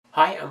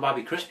Hi, I'm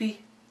Bobby Crispy.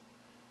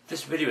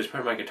 This video is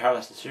part of my guitar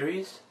lesson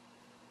series.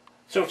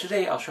 So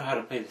today I'll show how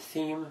to play the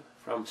theme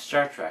from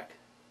Star Trek,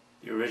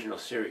 the original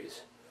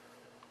series.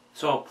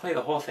 So I'll play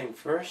the whole thing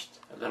first,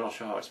 and then I'll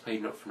show how it's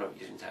played note for note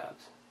using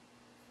tabs.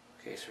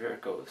 Okay, so here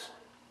it goes.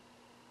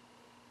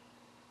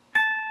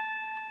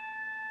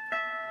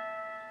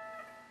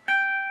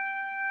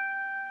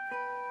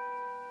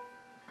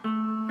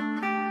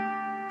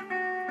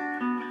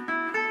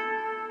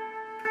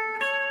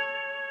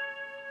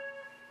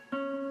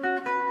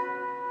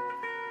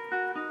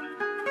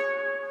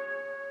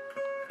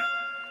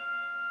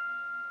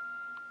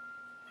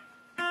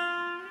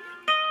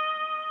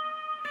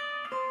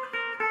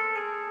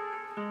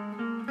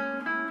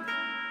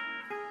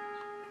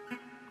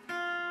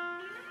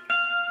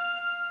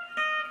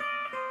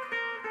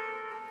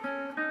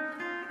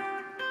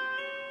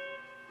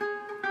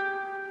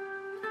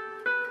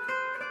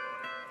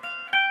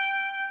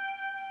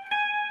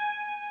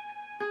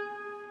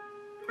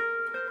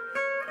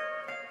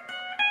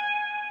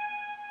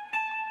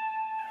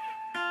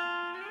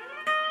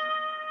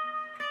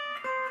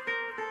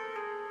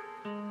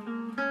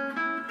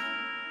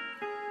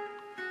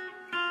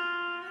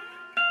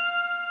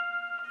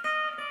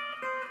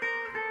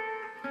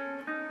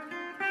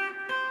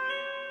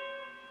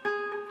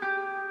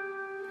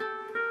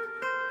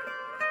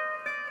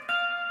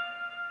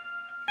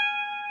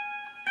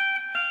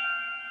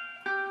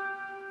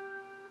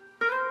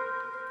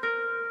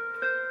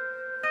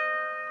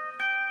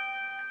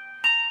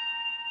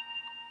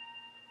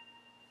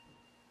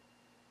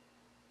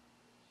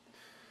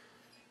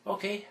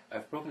 Okay,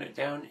 I've broken it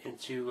down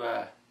into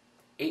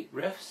 8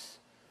 riffs,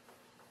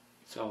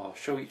 so I'll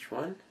show each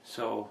one.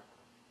 So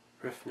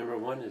riff number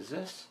 1 is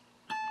this.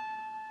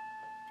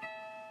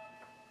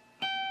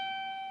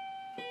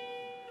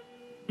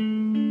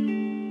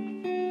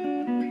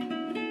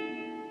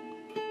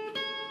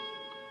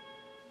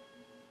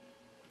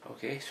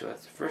 Okay, so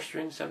that's the first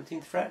string,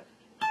 17th fret,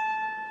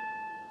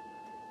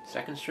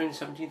 second string,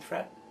 17th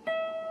fret,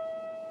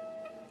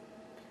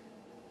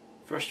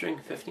 first string,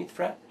 15th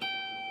fret,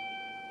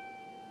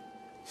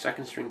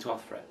 second string,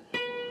 12th fret.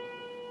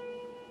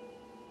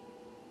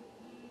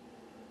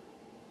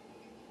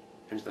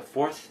 There's the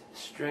fourth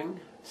string,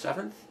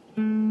 7th,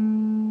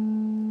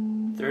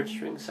 third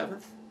string,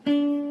 7th,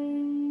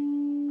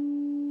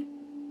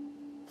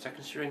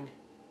 second string,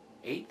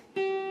 8th,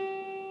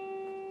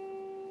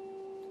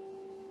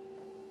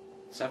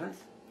 7th,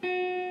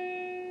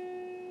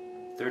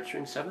 third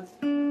string, 7th,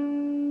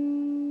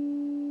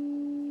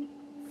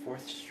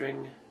 fourth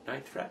string,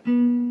 9th fret,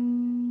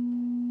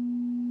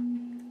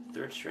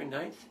 third string,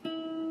 9th,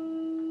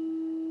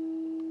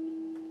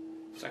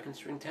 second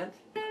string, 10th,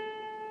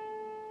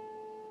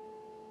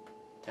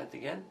 10th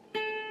again,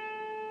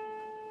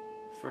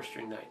 first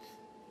string, 9th.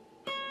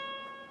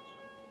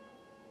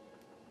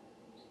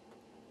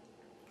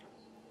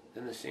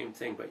 Then the same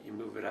thing, but you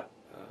move it up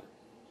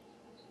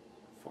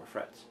 4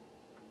 frets.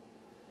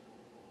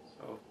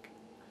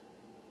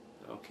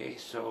 Okay,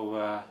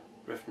 so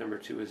riff number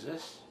 2 is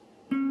this.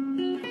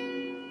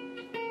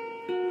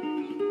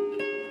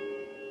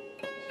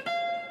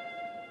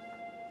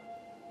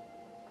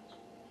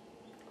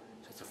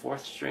 So it's a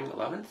fourth string,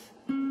 11th,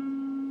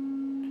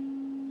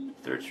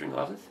 third string,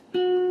 11th,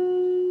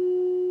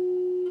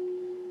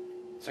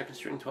 second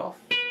string, 12th,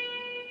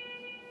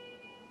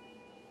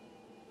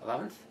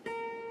 11th,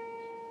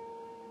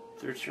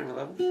 third string,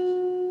 11th,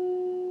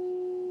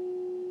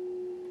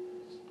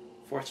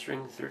 fourth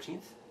string,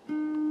 13th,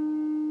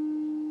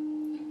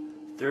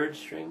 third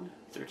string,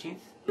 13th,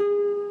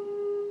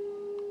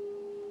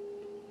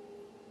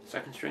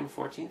 second string,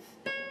 14th,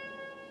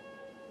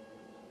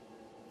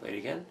 play it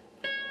again,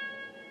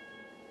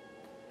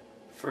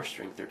 first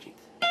string, 13th.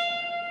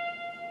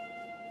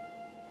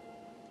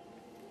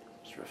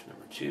 That's riff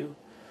number 2.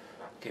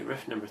 Okay,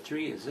 riff number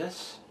 3 is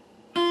this.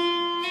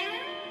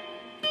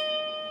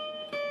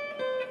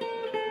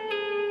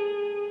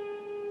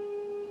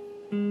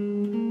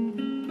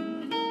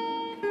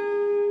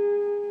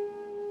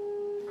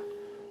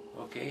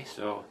 Okay,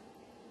 so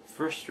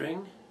first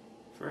string,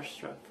 first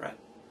fret,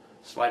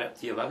 slide up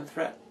to the 11th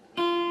fret,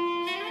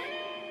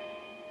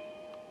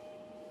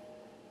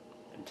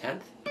 and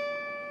 10th,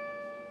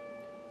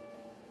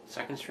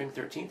 second string,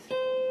 13th,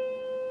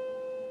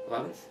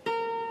 11th,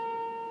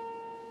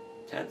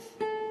 10th,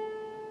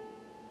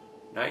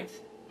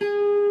 9th,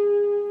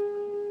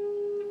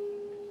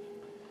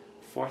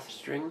 fourth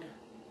string,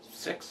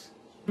 6th,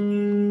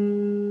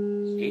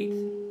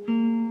 8th,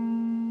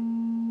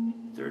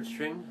 third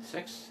string,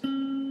 6th,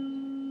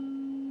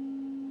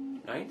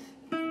 9th,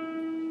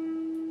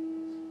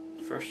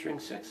 first string,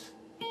 6th,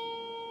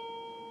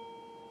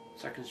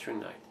 second string,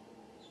 9th.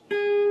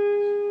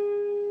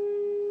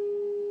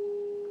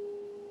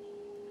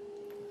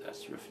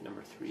 That's riff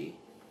number 3.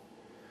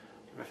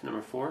 Riff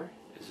number 4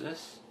 is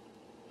this.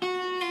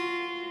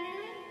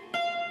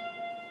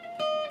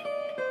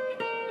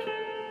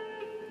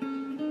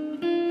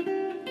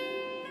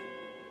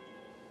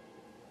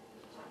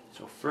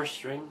 So first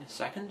string,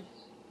 second,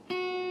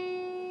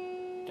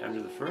 down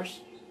to the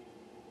first,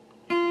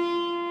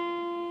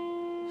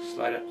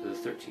 slide up to the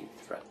 13th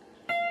fret.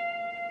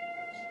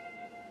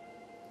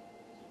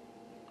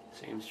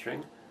 Same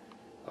string,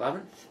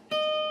 11th,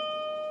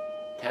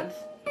 10th,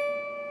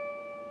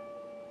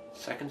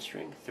 second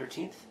string,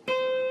 13th,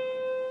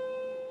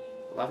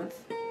 11th,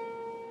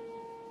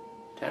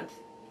 10th,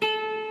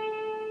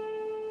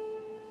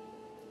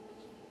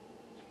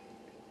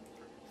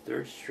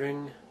 third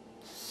string,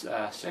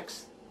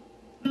 6th,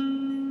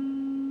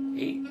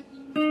 8,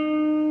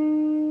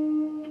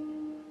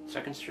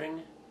 second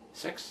string,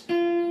 6,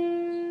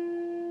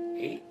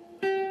 8,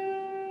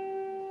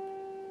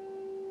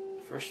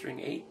 first string,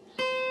 8,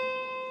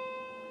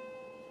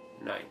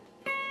 9.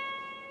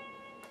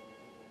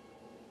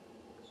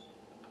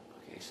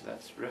 Okay, so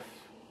that's riff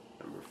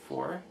number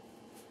 4.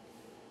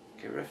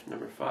 Okay, riff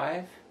number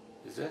 5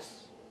 is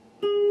this.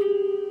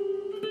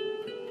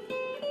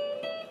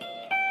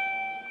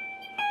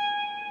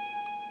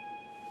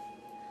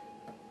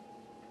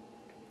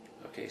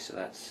 Okay, so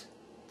that's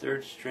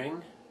third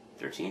string,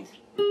 13th,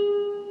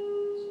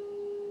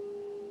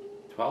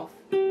 12th,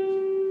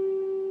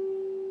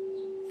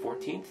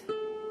 14th,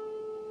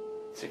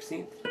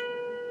 16th,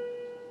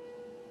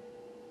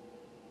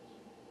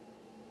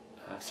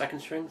 second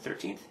string,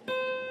 13th,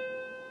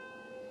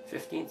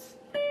 15th,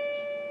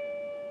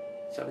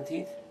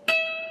 17th,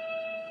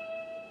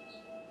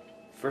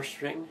 first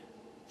string,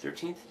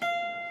 13th,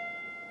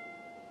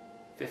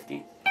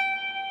 15th,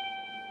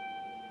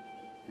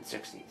 and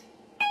 16th.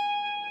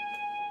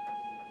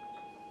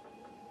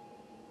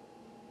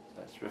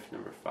 That's riff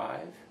number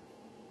 5.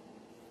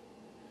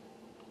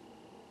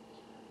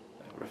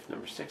 Riff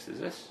number 6 is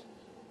this.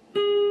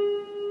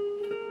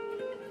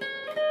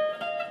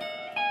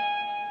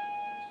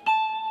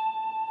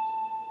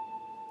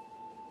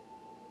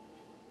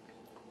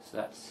 So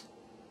that's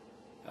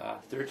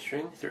third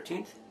string,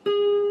 13th,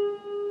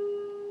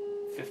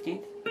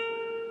 15th,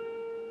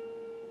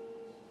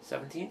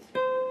 17th,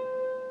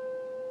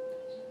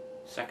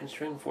 second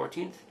string,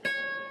 14th,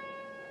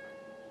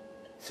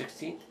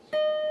 16th,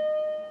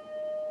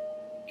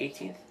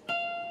 18th,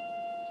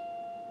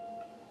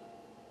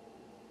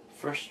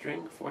 first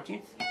string,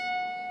 14th,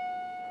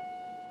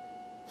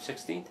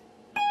 16th,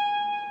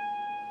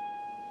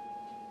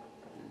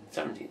 and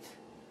 17th.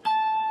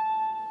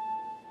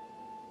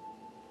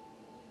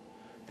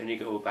 Then you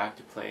go back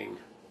to playing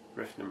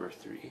riff number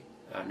 3.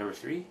 Number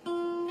 3.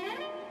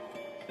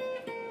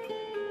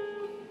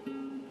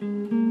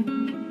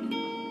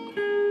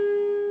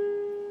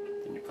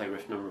 Then you play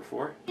riff number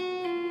 4.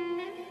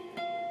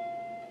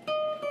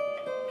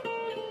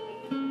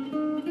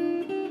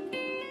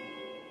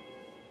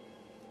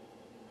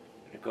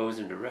 It goes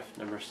into riff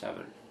number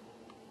 7,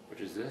 which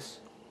is this.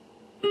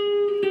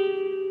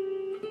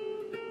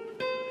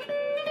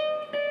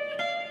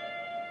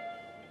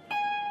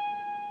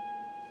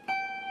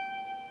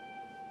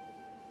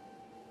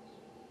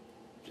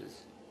 Which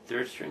is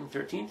third string,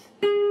 13th,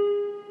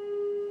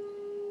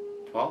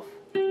 12th,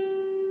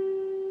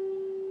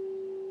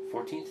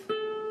 14th,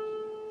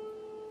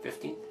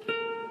 15th,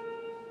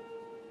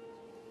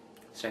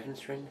 second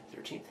string,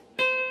 13th,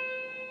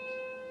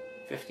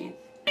 15th,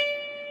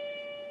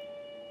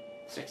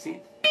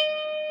 16th,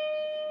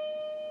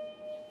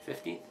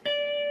 15th,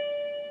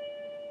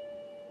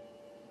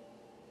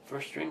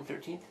 first string,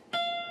 13th,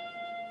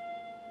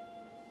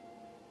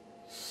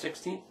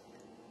 16th,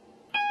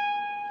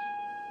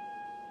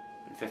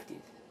 and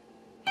 15th.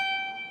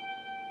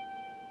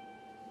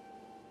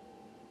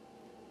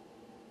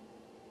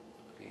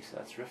 Okay, so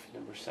that's riff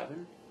number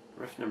 7.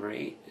 Riff number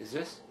 8 is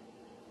this.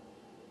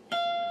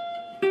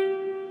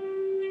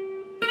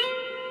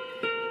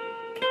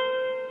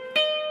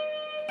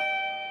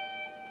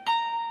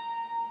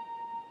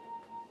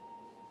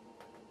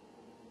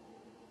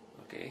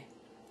 Okay,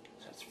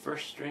 so that's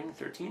first string,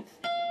 13th,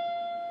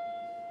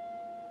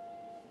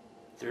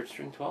 third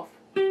string, 12th,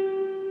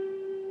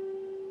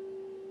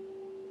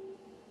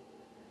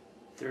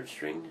 third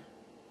string,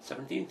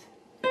 17th,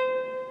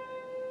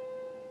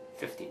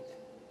 15th,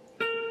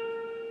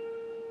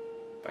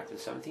 back to the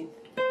 17th,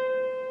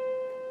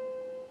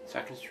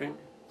 second string,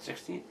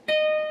 16th,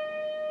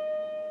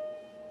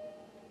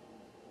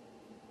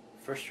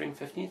 first string,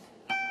 15th,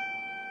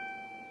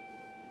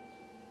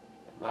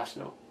 and last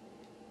note,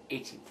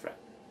 18th fret.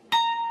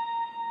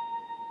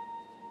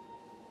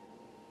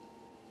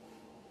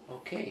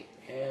 Okay,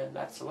 and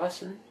that's the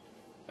lesson.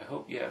 I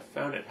hope you have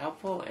found it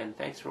helpful, and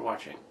thanks for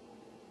watching.